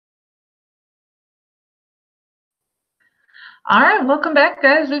All right, welcome back,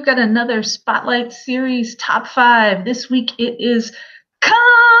 guys. We've got another Spotlight Series top five. This week it is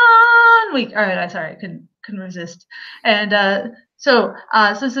Con Week. All right, I sorry, I couldn't resist. And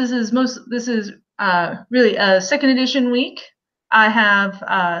since this is really a second edition week, I have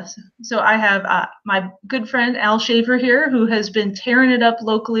my good friend Al Shaver here, who has been tearing it up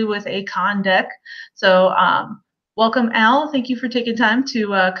locally with a con deck. Welcome, Al. Thank you for taking time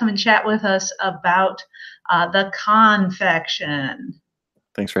to come and chat with us about the con faction.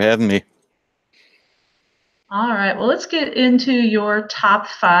 Thanks for having me. All right, well, let's get into your top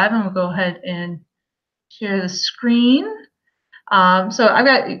five, and we'll go ahead and share the screen. I've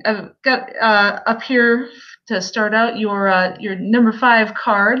got up here to start out your number five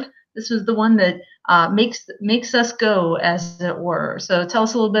card. This was the one that makes us go, as it were. So tell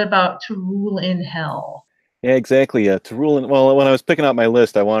us a little bit about To Rule in Hell. Yeah, exactly. To rule in, well, when I was picking out my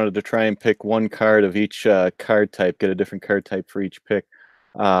list, I wanted to try and pick one card of each card type, get a different card type for each pick.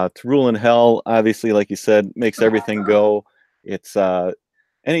 To rule in hell, obviously, like you said, makes everything go. It's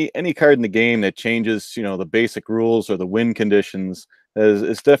any card in the game that changes, the basic rules or the win conditions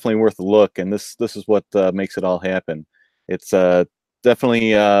is definitely worth a look. And this is what makes it all happen. It's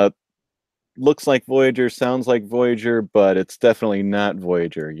definitely looks like Voyager, sounds like Voyager, but it's definitely not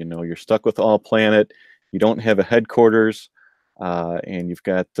Voyager. You're stuck with all planet. You don't have a headquarters, and you've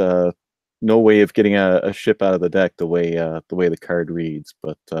got no way of getting a ship out of the deck the way the card reads.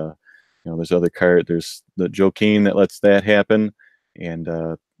 But there's other card. There's the Jokeen that lets that happen, and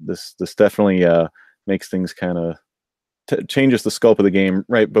this definitely makes things kind of changes the scope of the game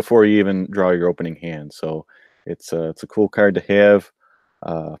right before you even draw your opening hand. So it's a cool card to have.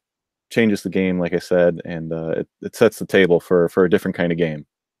 Changes the game, like I said, and it sets the table for a different kind of game.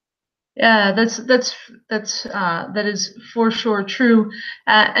 Yeah, that is for sure true.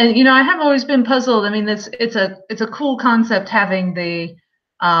 And I have always been puzzled. I mean, it's a cool concept um,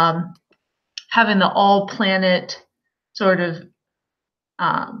 having the all planet sort of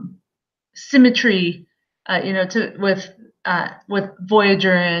symmetry, with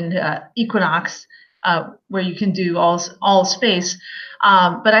Voyager and Equinox, where you can do all space.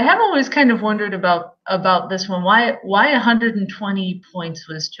 But I have always kind of wondered about this one. Why 120 points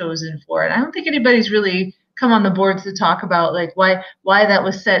was chosen for it? I don't think anybody's really come on the boards to talk about like why that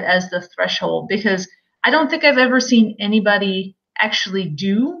was set as the threshold, because I don't think I've ever seen anybody actually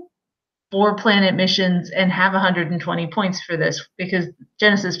do 4 planet missions and have 120 points for this, because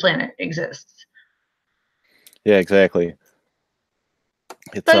Genesis Planet exists. Yeah, exactly.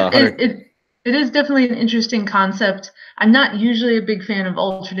 It's But 100. it is definitely an interesting concept. I'm not usually a big fan of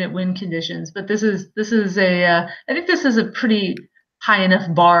alternate win conditions, but this is I think this is a pretty high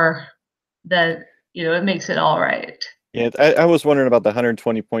enough bar that it makes it all right. Yeah, I was wondering about the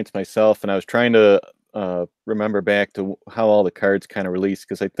 120 points myself, and I was trying to remember back to how all the cards kind of released,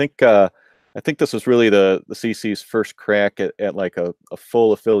 because I think this was really the CC's first crack at like a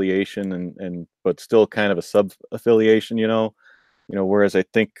full affiliation, and but still kind of a sub affiliation, whereas I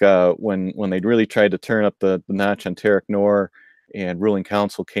think when they really tried to turn up the notch on Tarek Noor and Ruling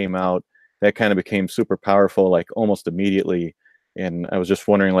Council came out, that kind of became super powerful like almost immediately. And I was just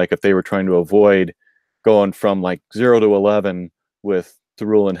wondering like if they were trying to avoid going from like 0 to 11 with To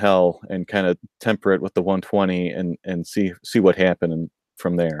Rule in Hell and kind of temper it with the 120 and see what happened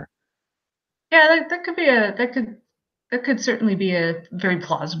from there. Yeah, that could be that could certainly be a very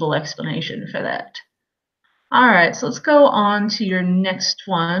plausible explanation for that. All right, so let's go on to your next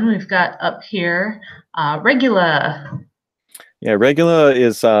one. We've got up here Regula. Yeah, Regula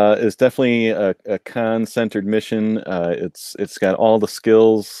is definitely a con-centered mission. It's got all the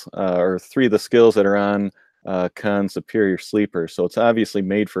skills, or three of the skills that are on Khan Superior Sleeper. So it's obviously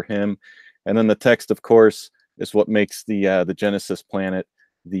made for him. And then the text, of course, is what makes the Genesis planet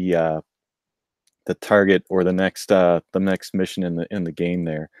the the target or the next mission in the game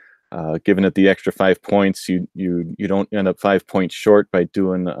there. Giving it the extra 5 points, you don't end up 5 points short by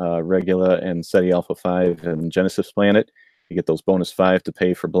doing Regula and SETI Alpha 5 and Genesis Planet. You get those bonus 5 to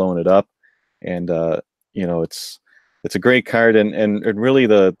pay for blowing it up, and it's a great card, and really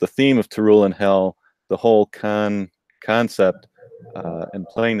the theme of To Rule in Hell, the whole concept, and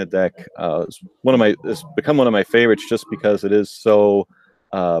playing the deck is become one of my favorites just because it is so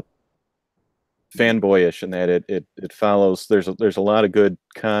fanboyish in that it follows. There's a lot of good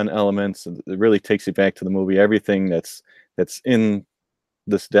con elements. It really takes you back to the movie. Everything that's in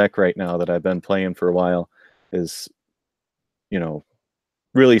this deck right now that I've been playing for a while is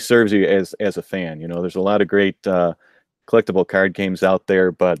really serves you as a fan. There's a lot of great collectible card games out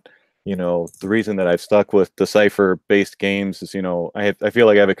there, but the reason that I've stuck with Decipher based games is I feel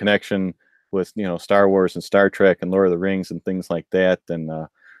like I have a connection with Star Wars and Star Trek and Lord of the Rings and things like that. And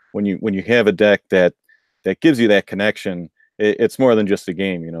when you have a deck that gives you that connection, it's more than just a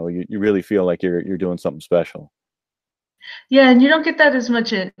game. You really feel like you're doing something special. Yeah, and you don't get that as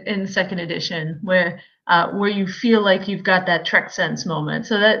much in second edition, where you feel like you've got that Trek sense moment.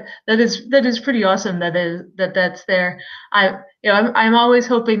 So that is pretty awesome. That's there. I'm always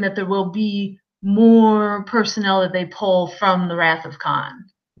hoping that there will be more personnel that they pull from the Wrath of Khan.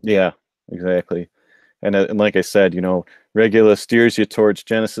 Yeah, exactly. And like I said, Regula steers you towards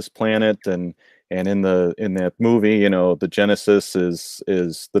Genesis Planet, and in that movie, the Genesis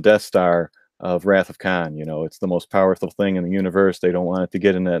is the Death Star of Wrath of Khan. It's the most powerful thing in the universe. They don't want it to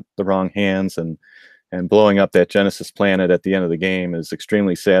get in the wrong hands, and blowing up that Genesis planet at the end of the game is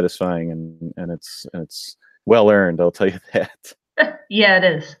extremely satisfying, and it's well earned. I'll tell you that. Yeah, it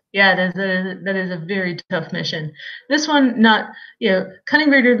is. Yeah, it is. That is a very tough mission. This one, not cunning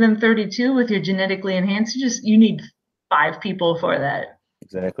greater than 32 with your genetically enhanced. You need 5 people for that.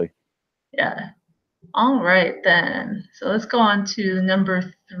 Exactly. Yeah. All right then. So let's go on to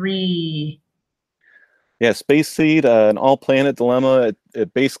number 3. Yeah, Space Seed, an all-planet dilemma.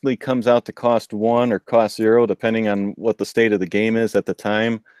 It basically comes out to cost 1 or cost 0, depending on what the state of the game is at the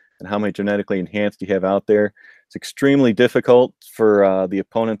time and how many genetically enhanced you have out there. It's extremely difficult for the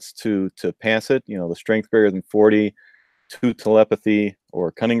opponents to pass it. The strength greater than 40, 2 telepathy,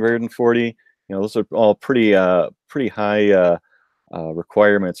 or cunning greater than 40. Those are all pretty high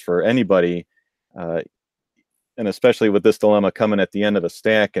requirements for anybody. And especially with this dilemma coming at the end of a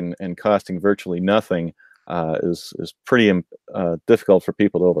stack and costing virtually nothing, is pretty difficult for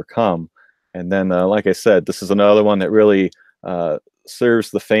people to overcome. And then, like I said, this is another one that really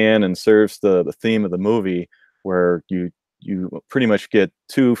serves the fan and serves the theme of the movie, where you pretty much get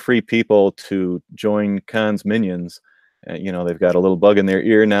 2 free people to join Khan's minions. They've got a little bug in their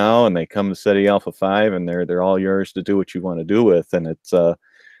ear now, and they come to SETI Alpha 5, and they're all yours to do what you want to do with. And it's an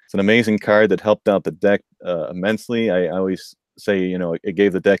amazing card that helped out the deck immensely. I always say, it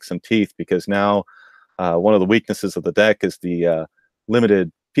gave the deck some teeth, because now one of the weaknesses of the deck is the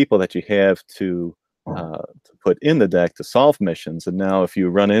limited people that you have to put in the deck to solve missions. And now if you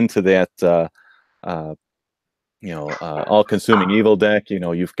run into that all-consuming evil deck,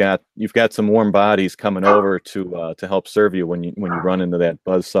 you've got some warm bodies coming over to help serve you when you run into that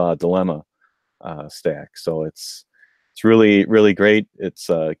Buzzsaw dilemma stack. So it's really, really great. It's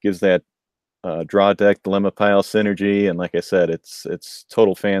gives that draw deck dilemma pile synergy, and like I said, it's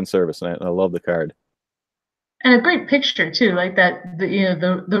total fan service, and I love the card. And a great picture too, like that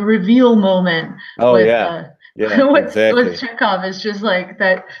the reveal moment Oh with yeah, yeah, with exactly. Chekhov is just like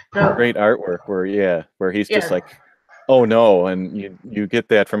that. Great artwork where he's just Yeah, like, oh no, and you get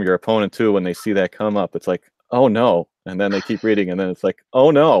that from your opponent too when they see that come up. It's like, oh no, and then they keep reading, and then it's like, oh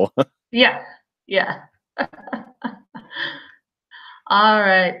no. yeah, yeah. All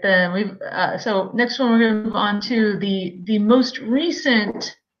right, then so next one we're going to move on to the most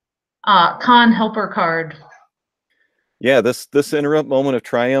recent Khan helper card. Yeah, this interrupt moment of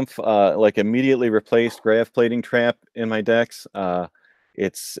triumph like immediately replaced grav plating trap in my decks.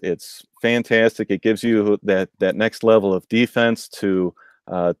 It's fantastic. It gives you that next level of defense to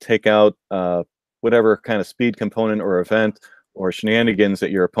take out whatever kind of speed component or event or shenanigans that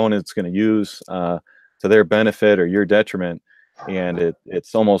your opponent's going to use to their benefit or your detriment. And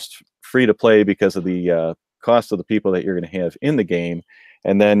it's almost free to play because of the cost of the people that you're going to have in the game.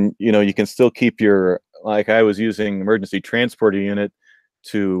 And then you can still keep your, like I was using emergency transporter unit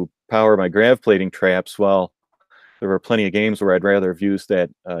to power my grav plating traps. Well, there were plenty of games where I'd rather have used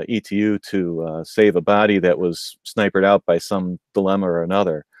that ETU to save a body that was snipered out by some dilemma or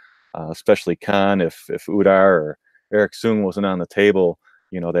another, especially Khan. If Udar or Eric Sung wasn't on the table,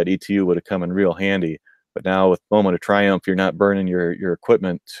 that ETU would have come in real handy. But now with Moment of Triumph, you're not burning your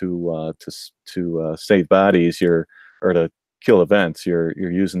equipment to save bodies, or to kill events. You're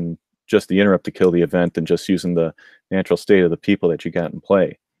using just the interrupt to kill the event, and just using the natural state of the people that you got in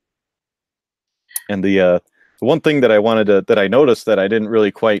play. And the one thing that I noticed that I didn't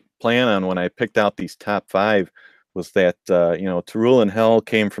really quite plan on when I picked out these top 5 was that To Rule in Hell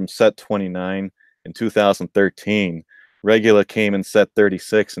came from set 29 in 2013. Regula came in set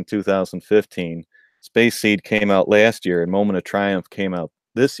 36 in 2015. Space Seed came out last year, and Moment of Triumph came out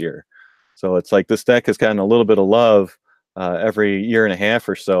this year. So it's like this deck has gotten a little bit of love every year and a half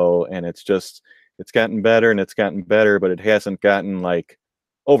or so, and it's gotten better and it's gotten better, but it hasn't gotten like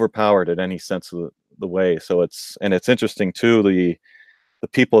overpowered in any sense of the way. So it's interesting too. The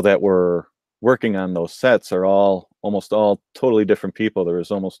people that were working on those sets are almost all totally different people. There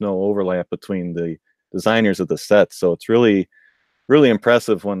is almost no overlap between the designers of the sets. So it's really really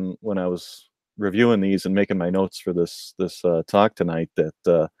impressive when I was reviewing these and making my notes for this talk tonight.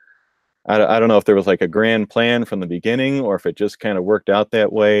 That I don't know if there was like a grand plan from the beginning, or if it just kind of worked out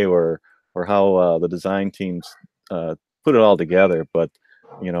that way, or how the design teams put it all together. But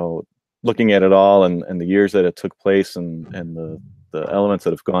you know, looking at it all and the years that it took place and the elements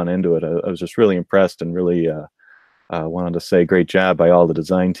that have gone into it, I was just really impressed and really wanted to say great job by all the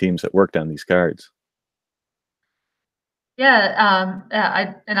design teams that worked on these cards. Yeah,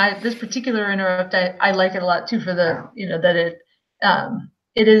 I this particular interrupt, I like it a lot too for the, that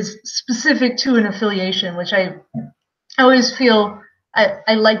it is specific to an affiliation, which I always feel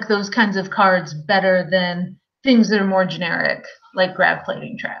I like those kinds of cards better than things that are more generic, like grab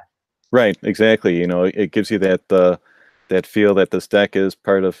plating trap. Right, exactly. You know, it gives you that that feel that this deck is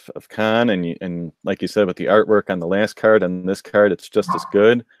part of Khan, and like you said with the artwork on the last card and this card, it's just as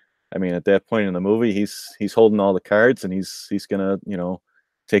good. I mean, at that point in the movie, he's holding all the cards, and he's gonna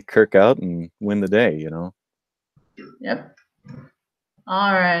take Kirk out and win the day. You know. Yep.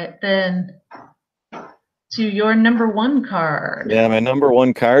 All right, then to your number one card. Yeah, my number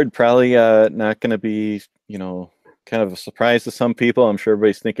one card probably not gonna be kind of a surprise to some people. I'm sure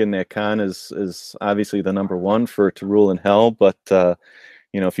everybody's thinking that Khan is obviously the number one for To Rule in Hell, but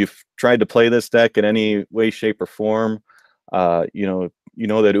if you've tried to play this deck in any way, shape, or form, you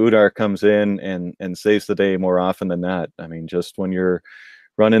know that Udar comes in and saves the day more often than not. I mean, just when you're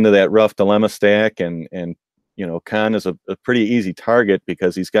run into that rough dilemma stack, and Khan is a pretty easy target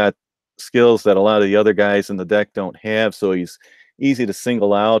because he's got skills that a lot of the other guys in the deck don't have. So he's easy to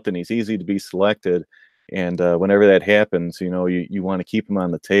single out and he's easy to be selected. And whenever that happens, you want to keep him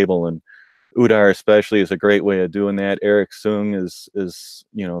on the table. And Udar especially is a great way of doing that. Eric Sung is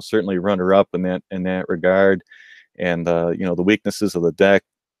certainly runner up in that regard. And the weaknesses of the deck,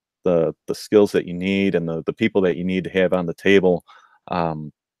 the skills that you need, and the people that you need to have on the table.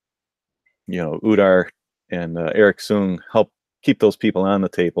 Um, Udar and Eric Sung help keep those people on the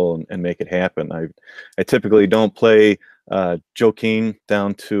table and make it happen. I typically don't play Joaquin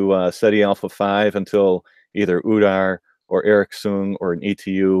down to SETI Alpha 5 until either Udar or Eric Sung or an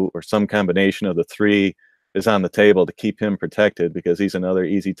ETU or some combination of the three is on the table to keep him protected, because he's another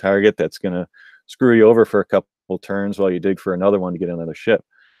easy target that's going to screw you over for a couple turns while you dig for another one to get another ship.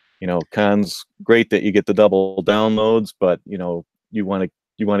 Khan's great that you get the double downloads, but you want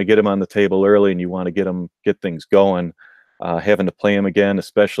to get him on the table early, and you want to get things going. Having to play him again,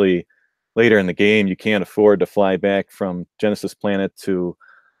 especially later in the game, you can't afford to fly back from Genesis Planet to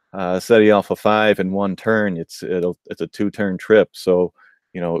SETI Alpha 5 in one turn. It's a two-turn trip. So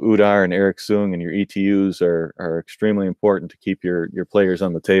Udar and Eric Sung and your ETUs are extremely important to keep your players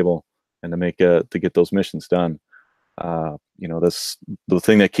on the table and to get those missions done. The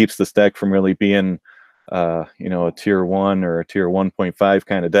thing that keeps this deck from really being a tier 1 or a tier 1.5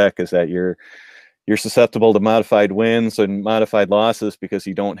 kind of deck is that you're susceptible to modified wins and modified losses because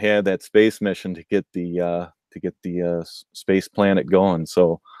you don't have that space mission to get the space planet going.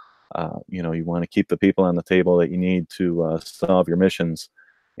 So you want to keep the people on the table that you need to solve your missions.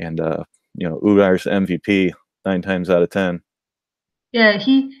 And Udar's MVP 9 times out of 10. Yeah,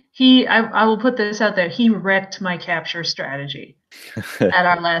 I will put this out there. He wrecked my capture strategy at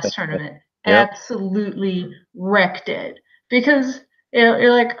our last tournament. Yep. Absolutely wrecked it, because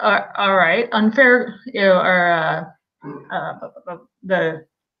you're like, all right, unfair, or the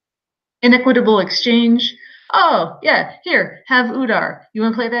inequitable exchange. Oh yeah, here, have Udar. You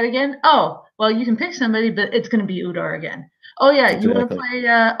want to play that again? Oh, well, you can pick somebody, but it's going to be Udar again. Oh yeah, Exactly. you want to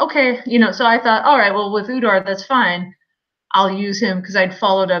play? Okay, so I thought, all right, well, with Udar, that's fine. I'll use him because I'd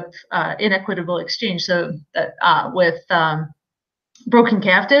followed up inequitable exchange. So that with Broken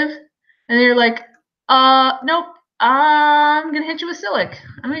Captive, and they're like, nope, I'm gonna hit you with Silic.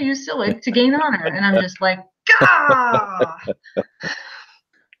 I'm gonna use Silic to gain honor, and I'm just like, gah!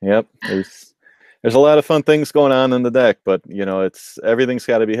 Yep, there's a lot of fun things going on in the deck, but it's everything's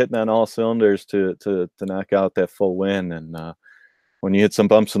got to be hitting on all cylinders to knock out that full win. And when you hit some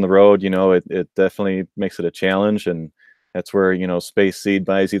bumps in the road, it definitely makes it a challenge, and that's where Space Seed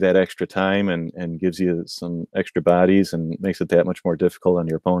buys you that extra time and gives you some extra bodies and makes it that much more difficult on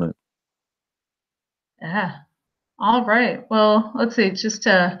your opponent. Yeah. All right. Well, let's see. Just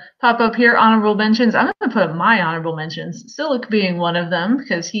to pop up here, honorable mentions. I'm going to put my honorable mentions. Silic being one of them,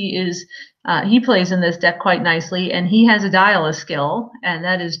 because he plays in this deck quite nicely, and he has a dial skill, and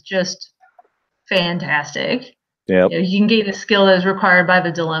that is just fantastic. Yeah. You can gain a skill that is required by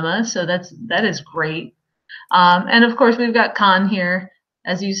the dilemma, so that is great. And of course, we've got Khan here.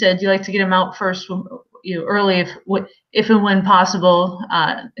 As you said, you like to get him out first, early if and when possible.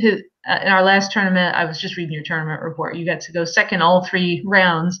 in our last tournament, I was just reading your tournament report. You got to go second all 3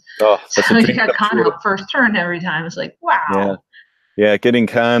 rounds. Oh, that's a So you dream got come Khan true. out first turn every time. It's like, Yeah. wow. Yeah, getting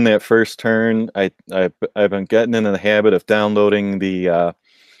Khan that first turn, I've been getting into the habit of downloading the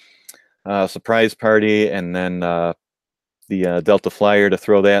surprise party and then the Delta Flyer to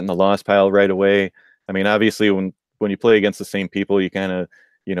throw that in the lost pile right away. I mean, obviously, when you play against the same people, you kind of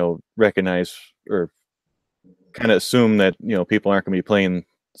recognize or kind of assume that people aren't going to be playing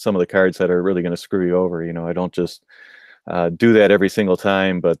some of the cards that are really going to screw you over. I don't just do that every single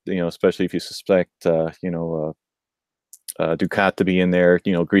time, but especially if you suspect Ducat to be in there,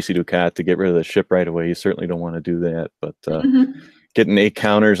 greasy Ducat to get rid of the ship right away. You certainly don't want to do that. But getting 8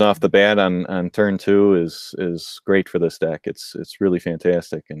 counters off the bat on turn 2 is great for this deck. It's really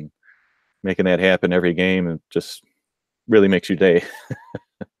fantastic, and making that happen every game and just really makes your day.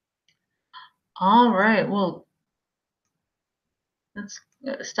 All right. Well, let's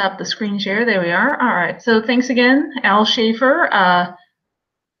stop the screen share. There we are. All right. So thanks again, Al Schaefer.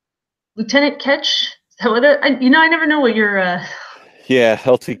 Lieutenant Ketch. Is that what I never know what your Yeah,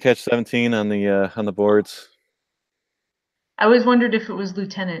 LT catch 17 on the boards. I always wondered if it was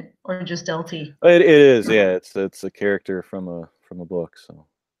Lieutenant or just LT. It is, yeah. It's a character from a book. So.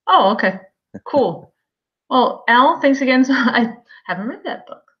 Oh, okay. Cool. Well, Al, thanks again. So I haven't read that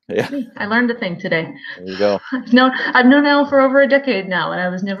book. Yeah. I learned a thing today. There you go. I've known Al for over a decade now, and I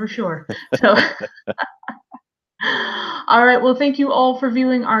was never sure. So, all right. Well, thank you all for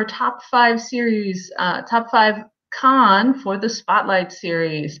viewing our top 5 series, top 5 con for the Spotlight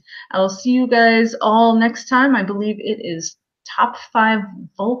series. I'll see you guys all next time. I believe it is top 5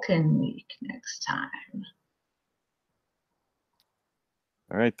 Vulcan week next time.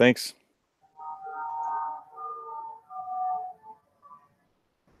 All right. Thanks.